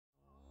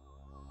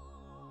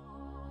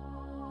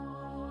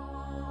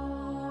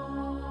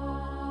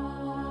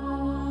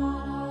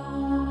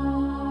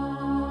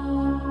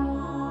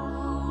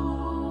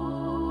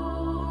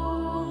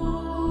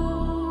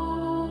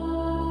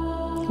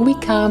we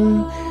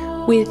come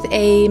with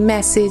a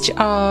message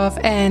of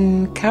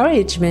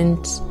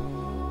encouragement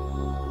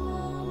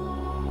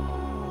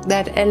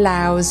that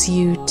allows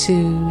you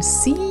to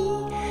see,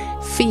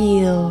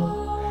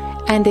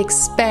 feel, and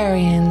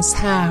experience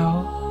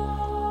how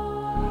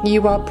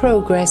you are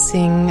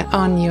progressing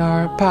on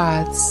your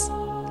paths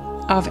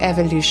of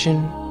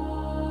evolution.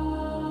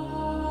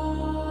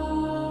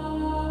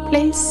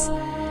 Place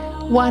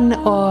one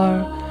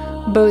or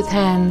both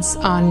hands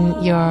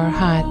on your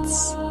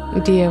hearts,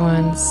 dear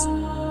ones,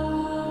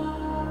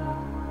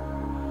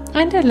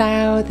 and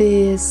allow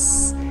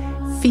this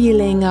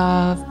feeling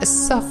of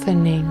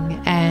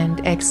softening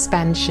and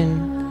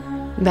expansion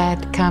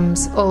that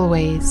comes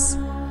always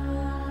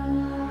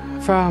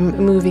from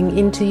moving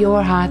into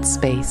your heart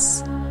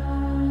space.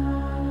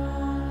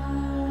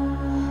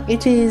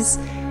 It is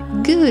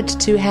good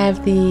to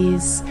have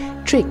these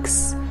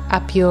tricks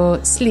up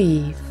your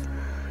sleeve,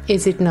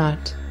 is it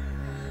not?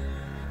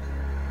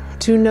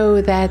 To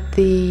know that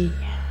the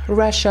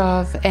rush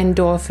of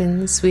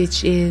endorphins,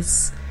 which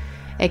is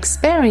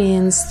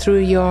experienced through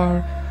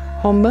your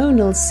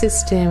hormonal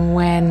system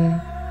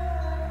when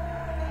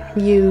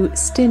you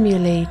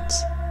stimulate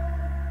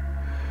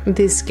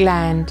this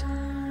gland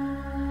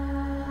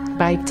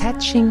by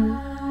touching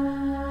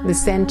the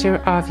center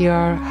of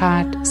your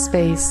heart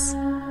space,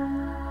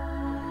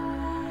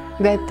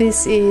 that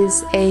this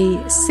is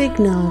a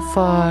signal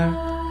for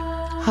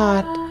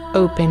heart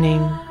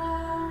opening.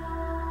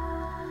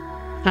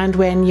 And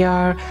when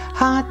your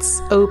heart's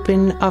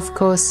open, of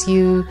course,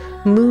 you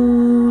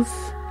move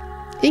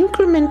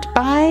increment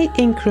by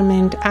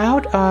increment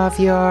out of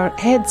your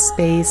head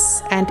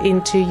space and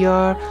into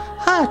your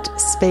heart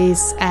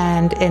space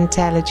and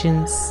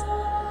intelligence.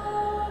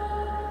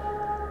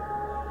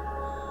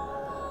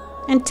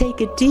 And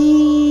take a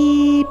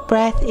deep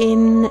breath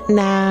in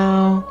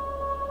now.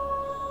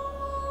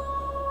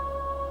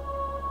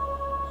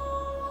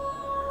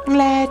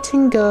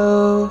 Letting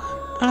go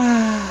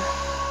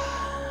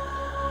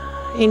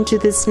into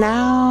this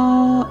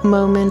now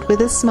moment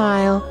with a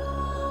smile.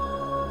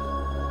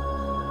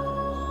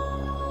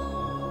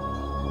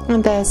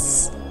 And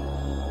thus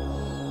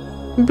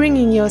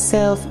bringing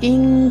yourself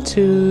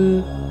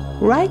into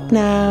right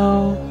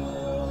now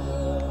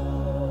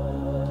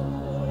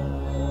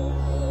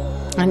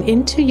and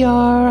into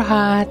your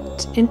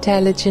heart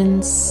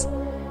intelligence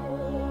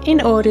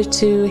in order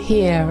to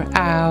hear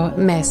our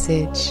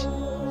message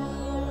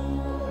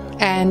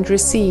and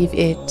receive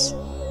it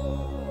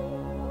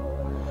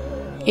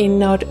in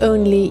not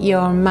only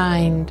your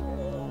mind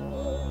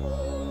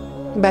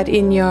but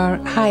in your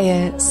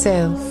higher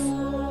self.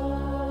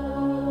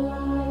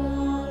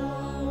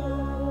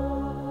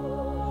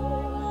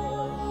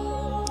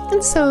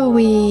 And so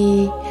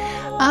we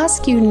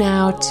ask you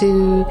now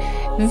to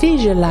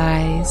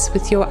visualize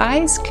with your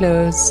eyes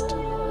closed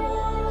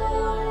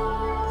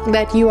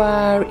that you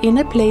are in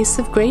a place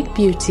of great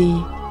beauty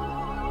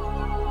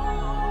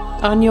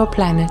on your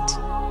planet.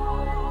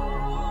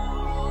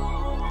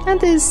 And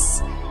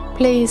this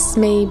place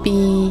may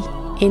be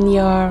in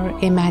your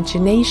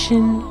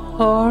imagination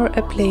or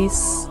a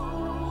place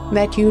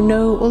that you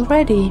know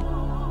already.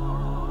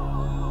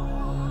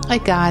 A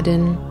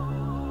garden,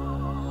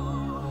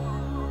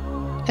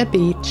 a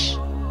beach,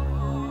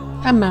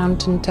 a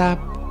mountaintop,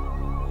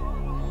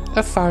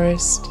 a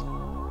forest.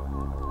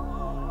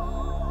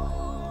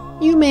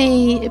 You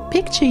may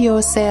picture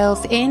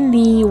yourself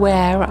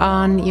anywhere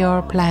on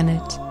your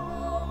planet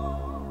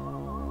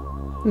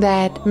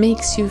that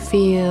makes you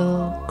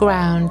feel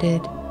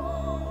grounded,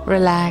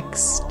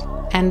 relaxed,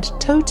 and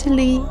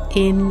totally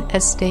in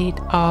a state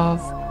of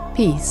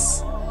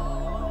peace.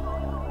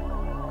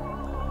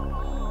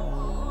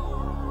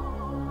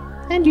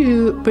 And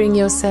you bring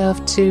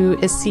yourself to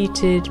a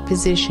seated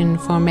position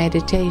for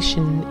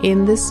meditation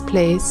in this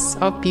place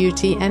of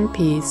beauty and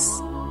peace.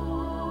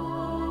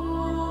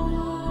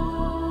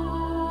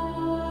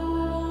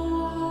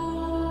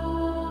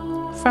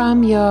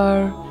 From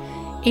your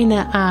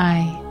inner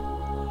eye,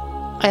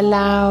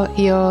 allow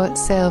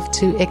yourself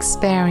to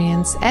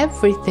experience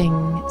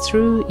everything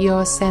through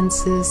your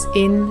senses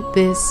in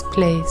this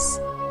place.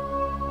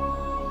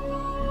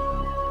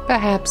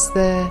 Perhaps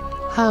the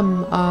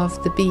hum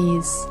of the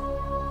bees,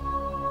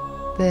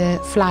 the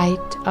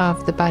flight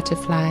of the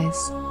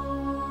butterflies.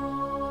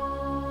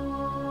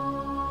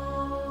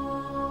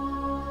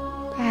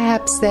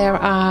 Perhaps there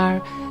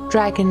are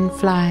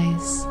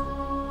dragonflies,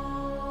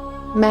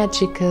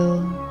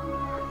 magical,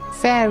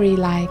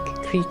 fairy-like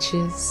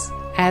creatures,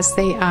 as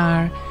they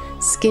are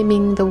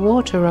skimming the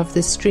water of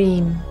the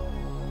stream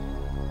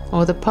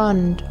or the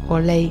pond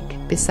or lake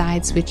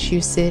beside which you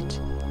sit.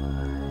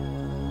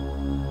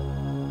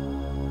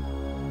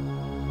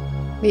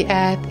 The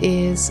earth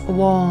is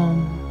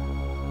warm.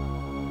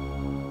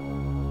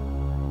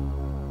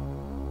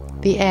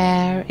 The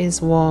air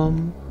is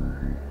warm.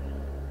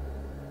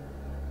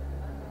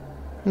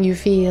 You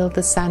feel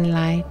the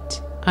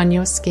sunlight on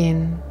your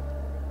skin.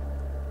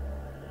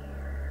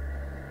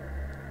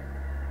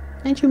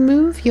 And you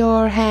move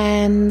your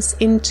hands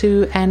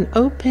into an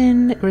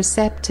open,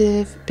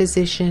 receptive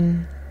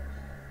position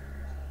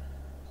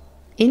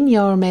in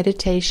your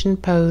meditation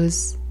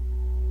pose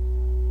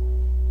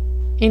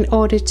in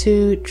order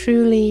to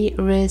truly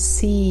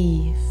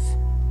receive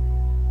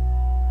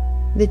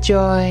the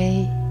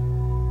joy,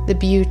 the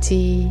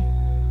beauty,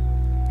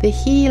 the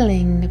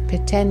healing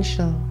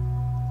potential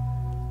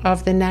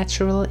of the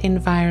natural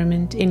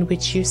environment in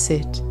which you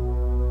sit.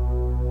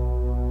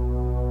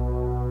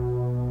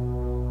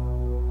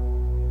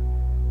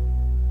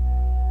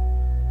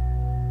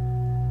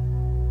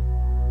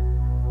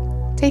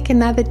 Take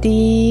another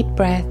deep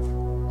breath,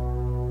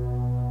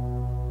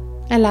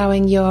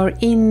 allowing your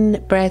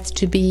in-breath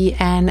to be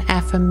an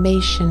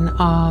affirmation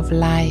of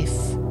life.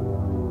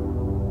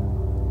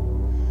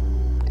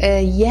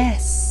 A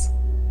yes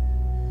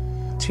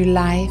to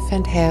life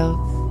and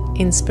health,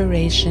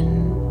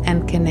 inspiration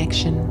and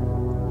connection.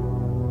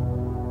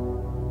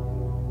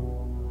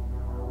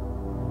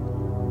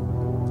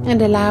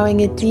 And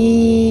allowing a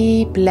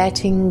deep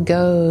letting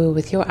go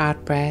with your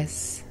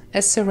out-breath,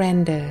 a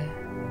surrender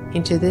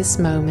into this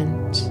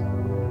moment,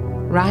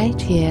 right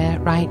here,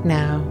 right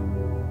now,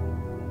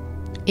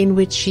 in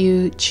which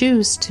you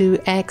choose to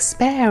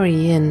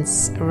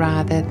experience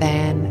rather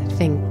than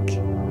think.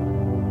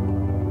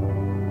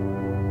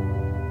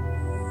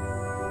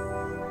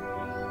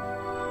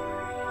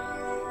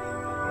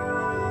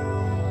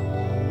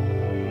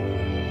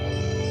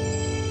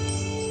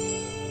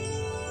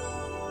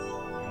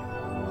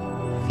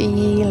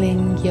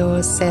 Feeling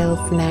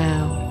yourself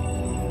now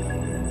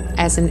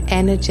as an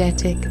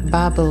energetic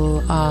bubble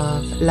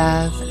of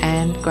love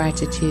and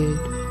gratitude.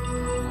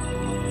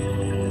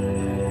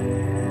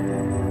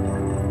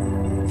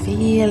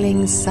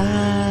 Feeling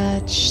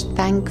such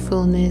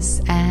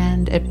thankfulness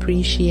and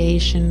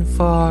appreciation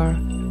for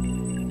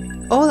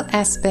all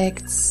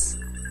aspects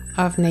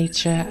of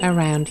nature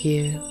around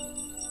you.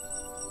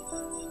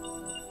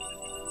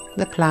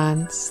 The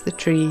plants, the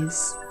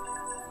trees,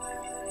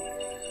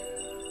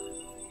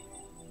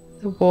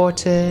 the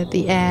water,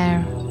 the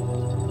air,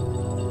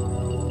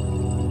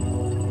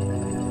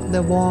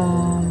 the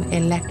warm,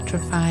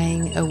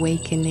 electrifying,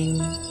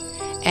 awakening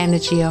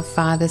energy of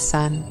Father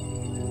Sun.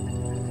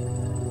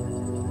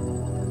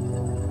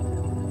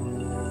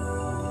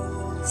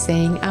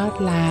 Saying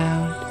out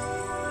loud,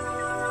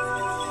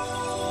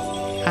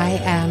 I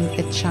am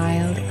a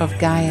child of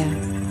Gaia.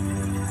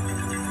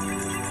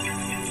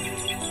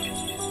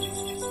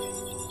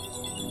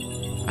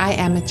 I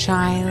am a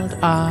child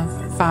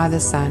of Father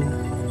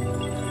Sun.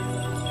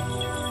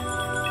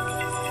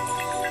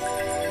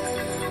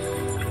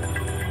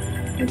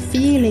 And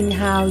feeling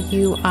how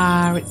you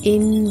are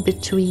in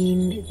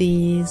between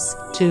these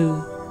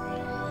two,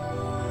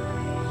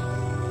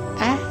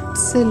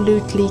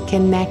 absolutely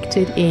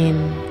connected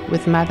in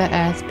with Mother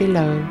Earth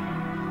below,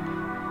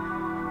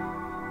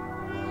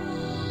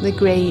 the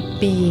great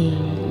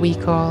being we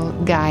call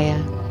Gaia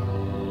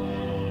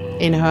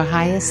in her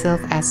higher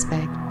self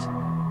aspect.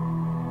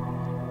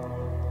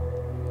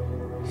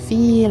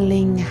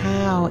 Feeling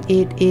how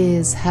it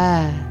is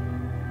her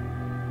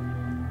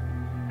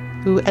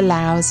who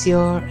allows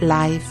your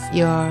life,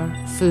 your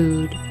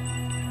food,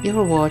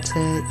 your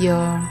water,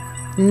 your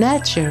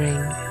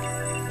nurturing.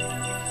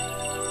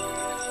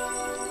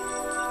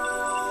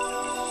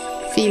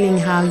 Feeling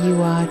how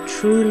you are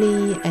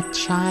truly a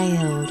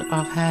child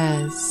of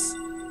hers,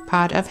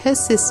 part of her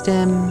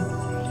system,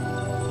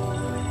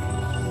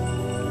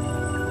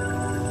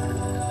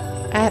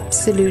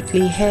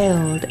 absolutely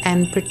held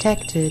and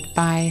protected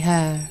by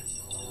her,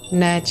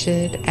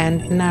 nurtured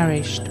and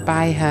nourished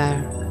by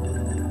her.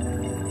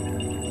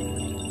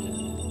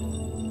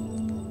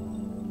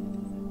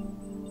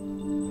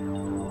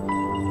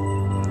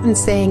 And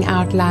saying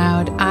out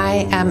loud,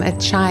 I am a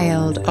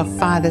child of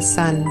Father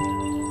Sun.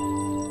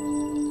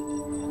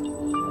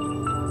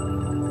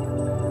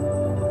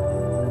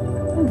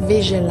 And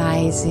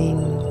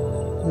visualizing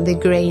the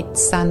great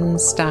sun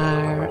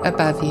star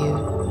above you.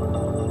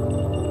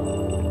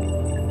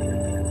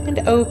 And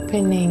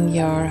opening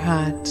your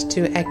heart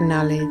to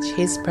acknowledge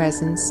his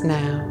presence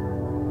now.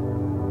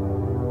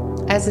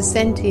 As a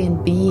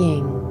sentient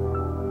being.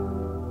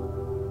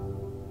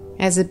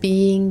 As a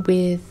being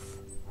with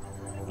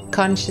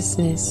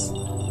consciousness,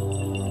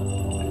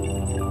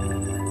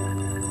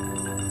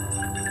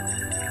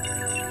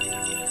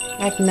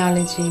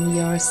 acknowledging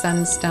your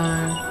sun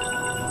star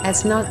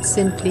as not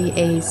simply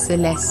a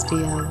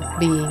celestial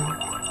being,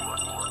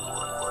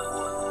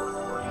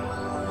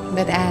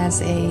 but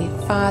as a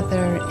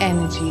father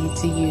energy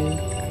to you,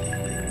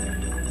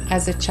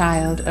 as a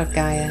child of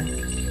Gaia.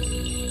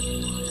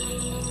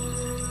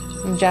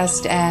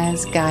 Just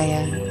as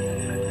Gaia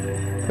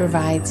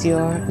provides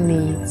your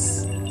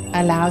needs,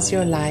 allows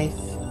your life,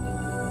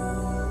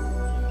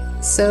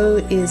 so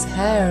is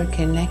her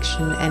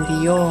connection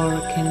and your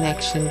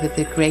connection with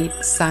the great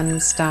sun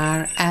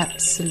star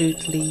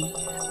absolutely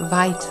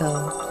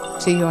vital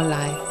to your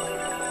life.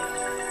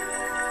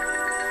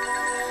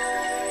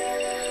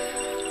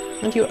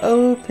 And you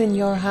open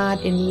your heart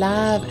in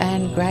love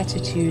and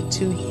gratitude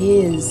to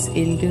his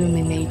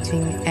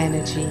illuminating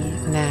energy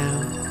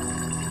now.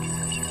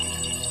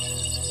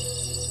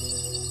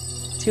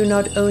 To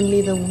not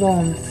only the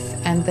warmth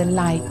and the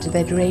light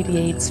that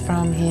radiates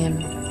from him,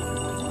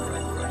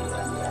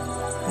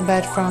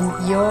 but from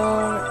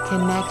your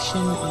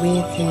connection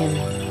with him,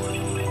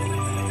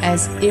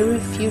 as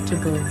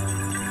irrefutable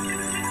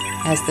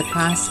as the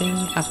passing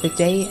of the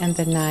day and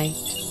the night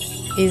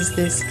is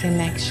this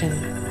connection.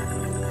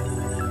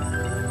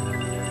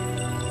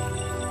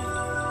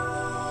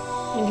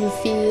 And you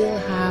feel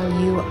how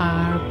you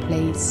are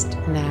placed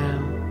now,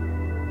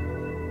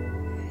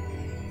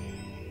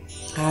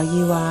 how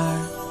you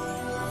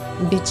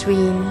are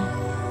between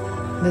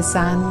the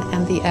sun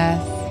and the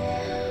earth,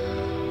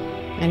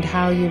 and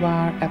how you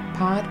are a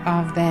part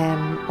of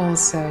them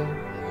also,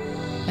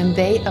 and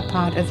they a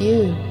part of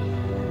you.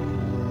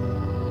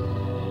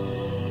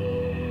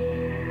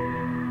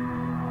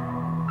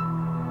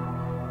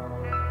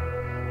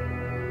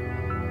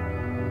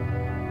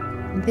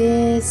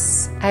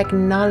 This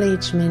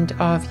acknowledgement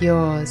of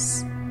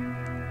yours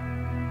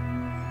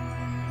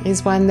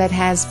is one that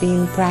has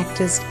been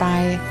practiced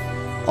by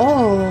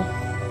all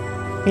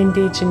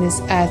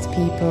indigenous earth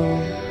people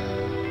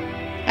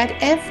at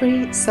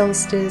every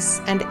solstice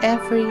and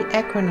every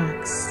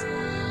equinox.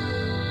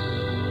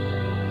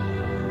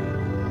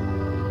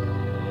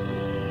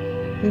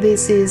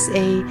 This is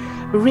a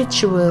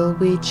ritual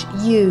which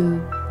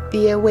you,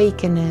 the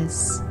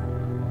awakeners,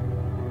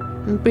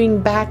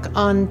 bring back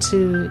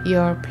onto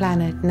your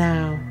planet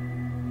now,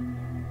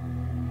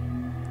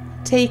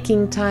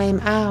 taking time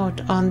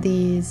out on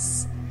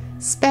these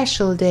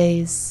special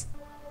days,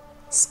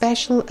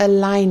 special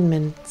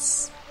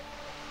alignments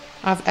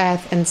of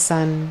earth and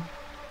sun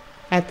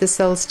at the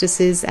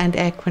solstices and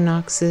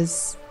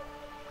equinoxes,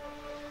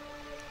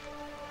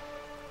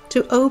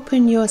 to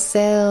open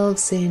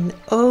yourselves in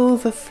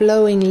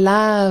overflowing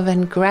love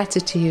and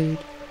gratitude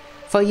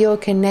for your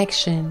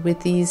connection with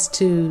these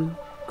two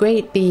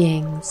great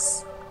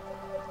beings,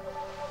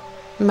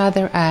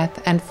 Mother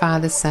Earth and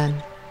Father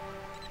Sun.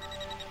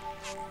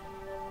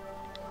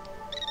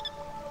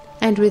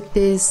 And with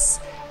this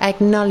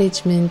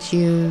acknowledgement,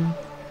 you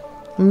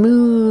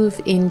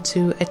move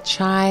into a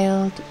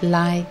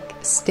childlike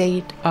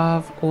state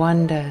of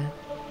wonder,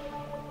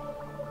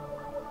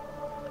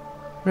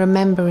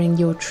 remembering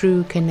your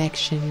true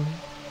connection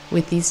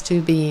with these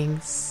two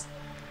beings.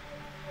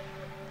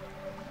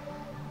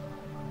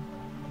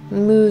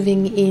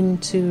 Moving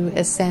into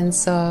a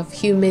sense of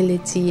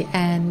humility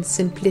and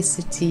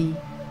simplicity,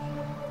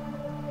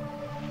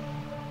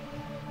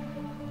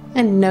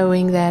 and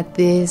knowing that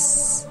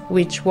this,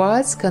 which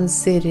was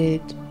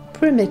considered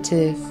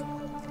primitive,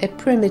 a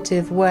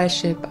primitive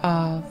worship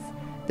of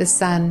the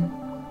sun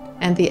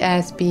and the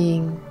earth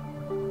being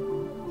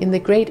in the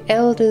great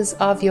elders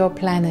of your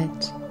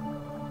planet,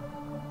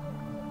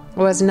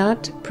 was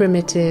not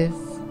primitive,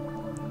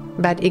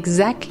 but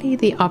exactly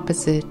the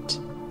opposite.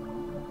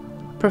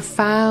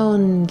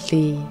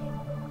 Profoundly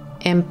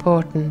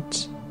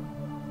important.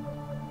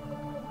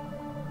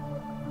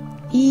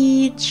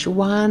 Each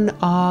one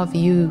of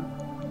you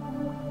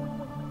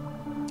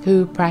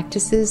who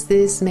practices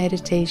this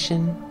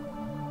meditation,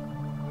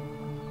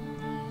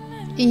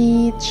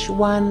 each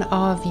one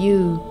of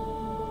you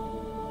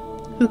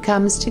who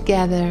comes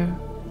together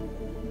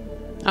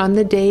on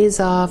the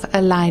days of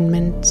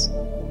alignment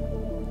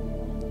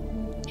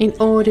in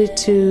order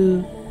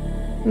to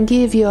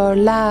give your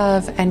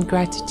love and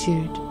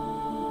gratitude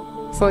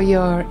for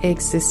your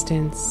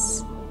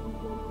existence,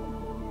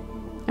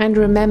 and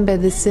remember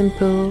the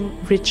simple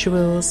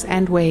rituals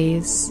and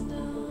ways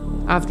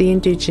of the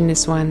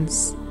indigenous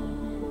ones.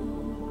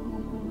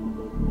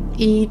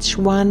 Each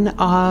one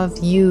of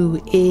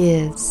you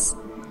is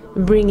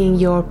bringing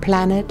your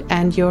planet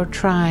and your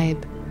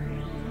tribe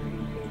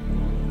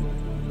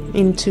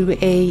into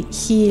a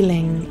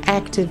healing,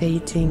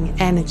 activating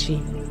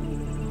energy.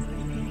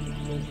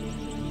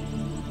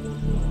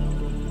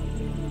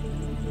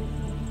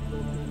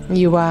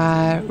 You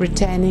are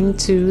returning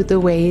to the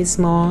ways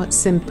more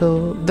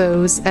simple,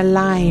 those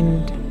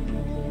aligned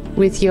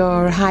with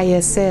your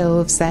higher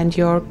selves and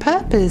your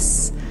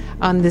purpose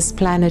on this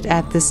planet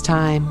at this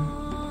time.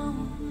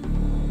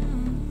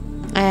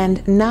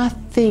 And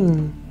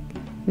nothing,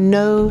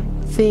 no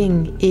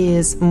thing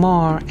is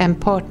more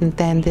important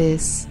than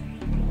this.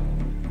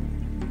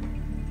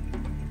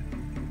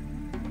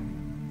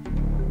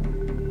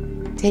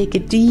 Take a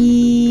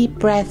deep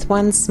breath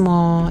once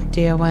more,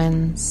 dear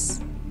ones.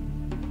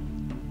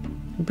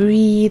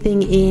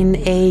 Breathing in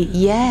a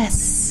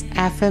yes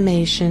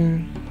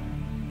affirmation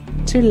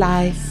to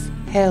life,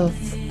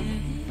 health,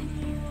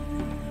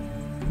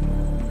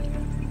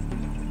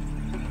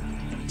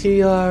 to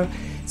your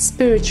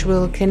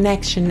spiritual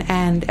connection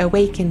and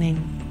awakening.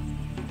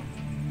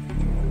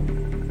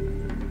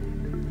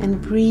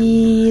 And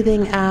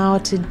breathing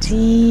out a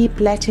deep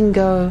letting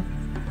go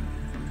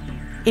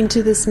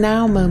into this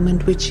now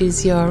moment, which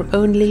is your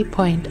only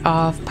point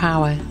of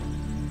power.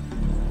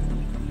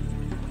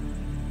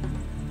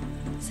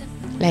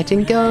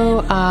 Letting go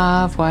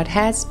of what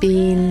has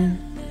been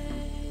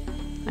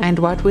and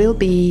what will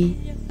be,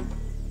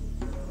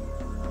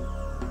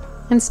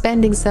 and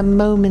spending some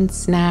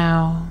moments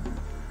now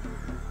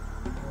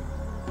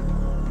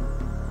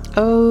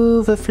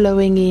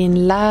overflowing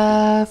in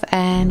love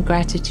and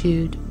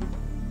gratitude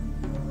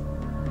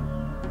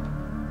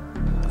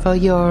for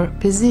your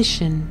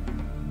position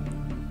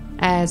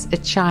as a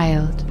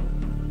child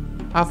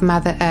of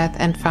Mother Earth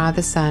and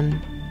Father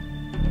Sun.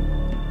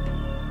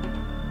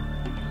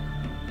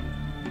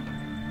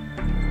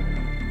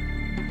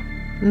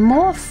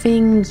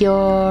 Morphing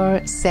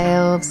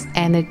yourselves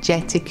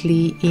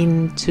energetically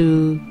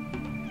into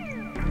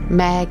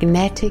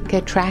magnetic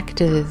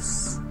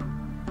attractors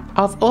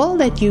of all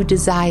that you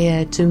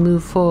desire to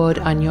move forward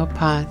on your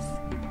path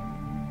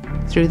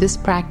through this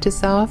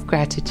practice of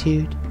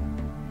gratitude.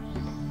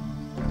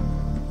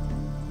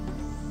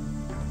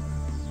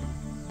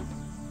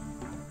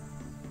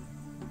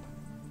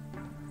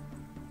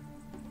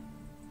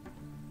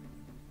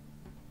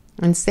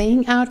 And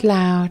saying out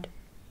loud,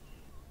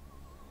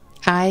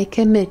 I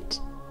commit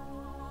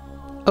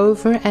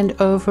over and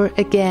over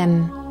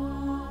again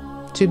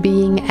to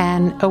being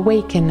an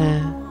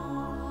awakener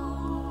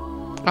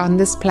on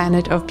this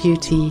planet of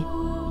beauty.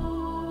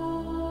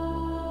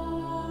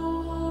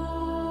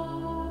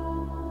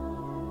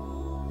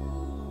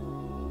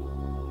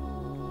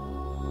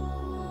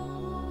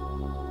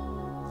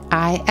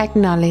 I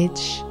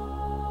acknowledge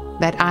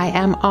that I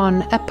am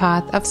on a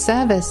path of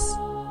service.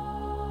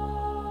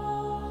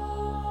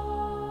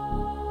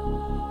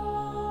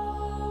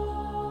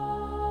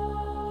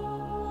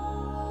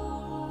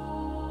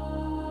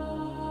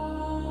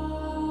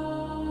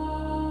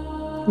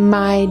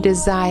 My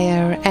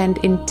desire and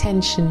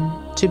intention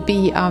to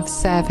be of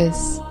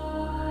service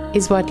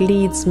is what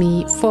leads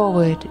me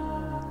forward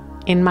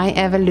in my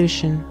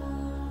evolution.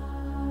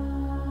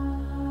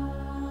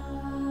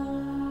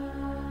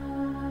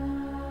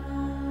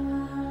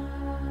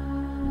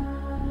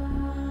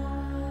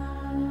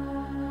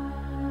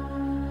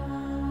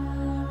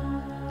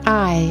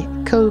 I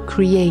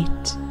co-create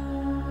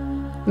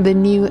the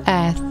new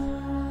earth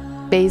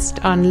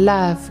based on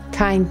love,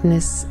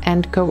 kindness,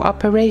 and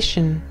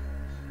cooperation.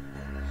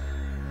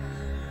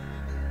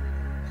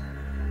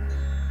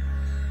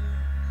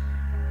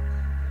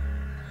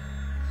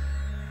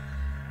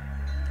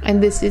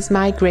 And this is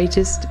my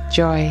greatest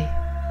joy.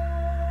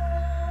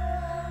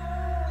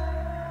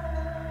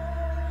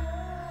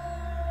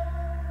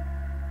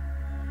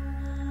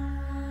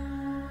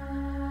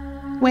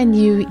 When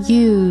you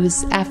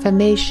use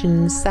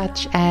affirmations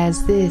such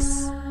as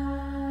this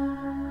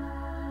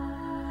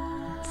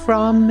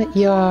from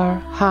your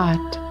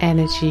heart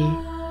energy,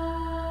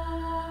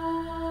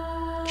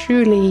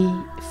 truly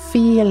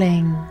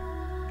feeling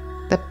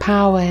the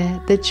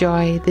power, the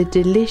joy, the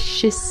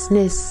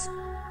deliciousness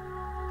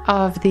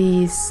of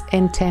these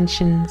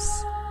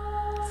intentions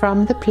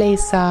from the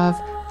place of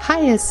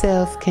higher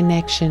self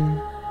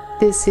connection.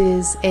 This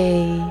is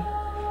a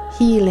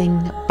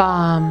healing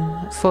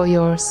balm for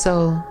your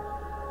soul,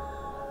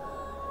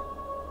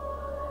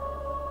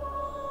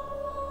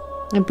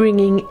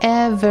 bringing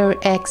ever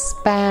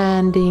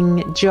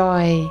expanding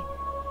joy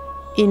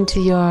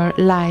into your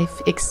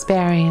life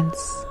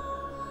experience.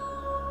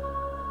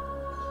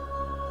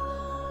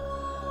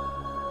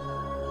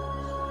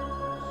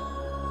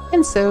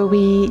 And so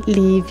we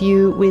leave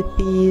you with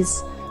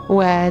these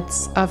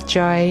words of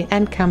joy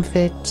and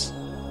comfort.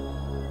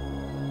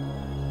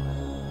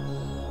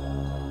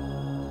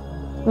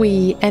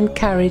 We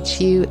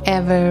encourage you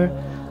ever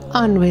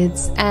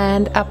onwards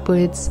and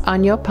upwards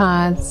on your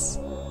paths.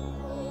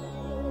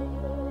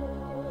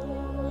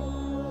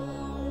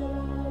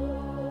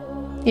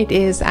 It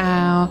is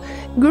our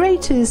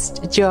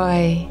greatest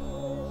joy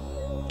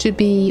to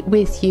be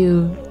with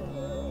you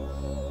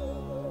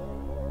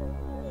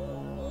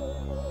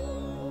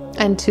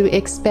and to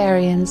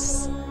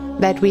experience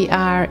that we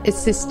are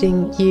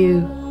assisting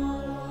you.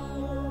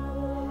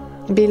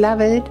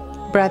 Beloved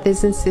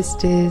brothers and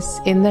sisters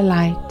in the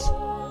light,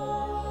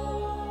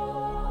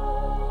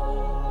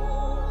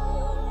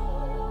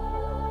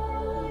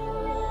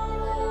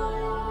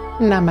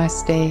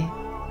 Namaste.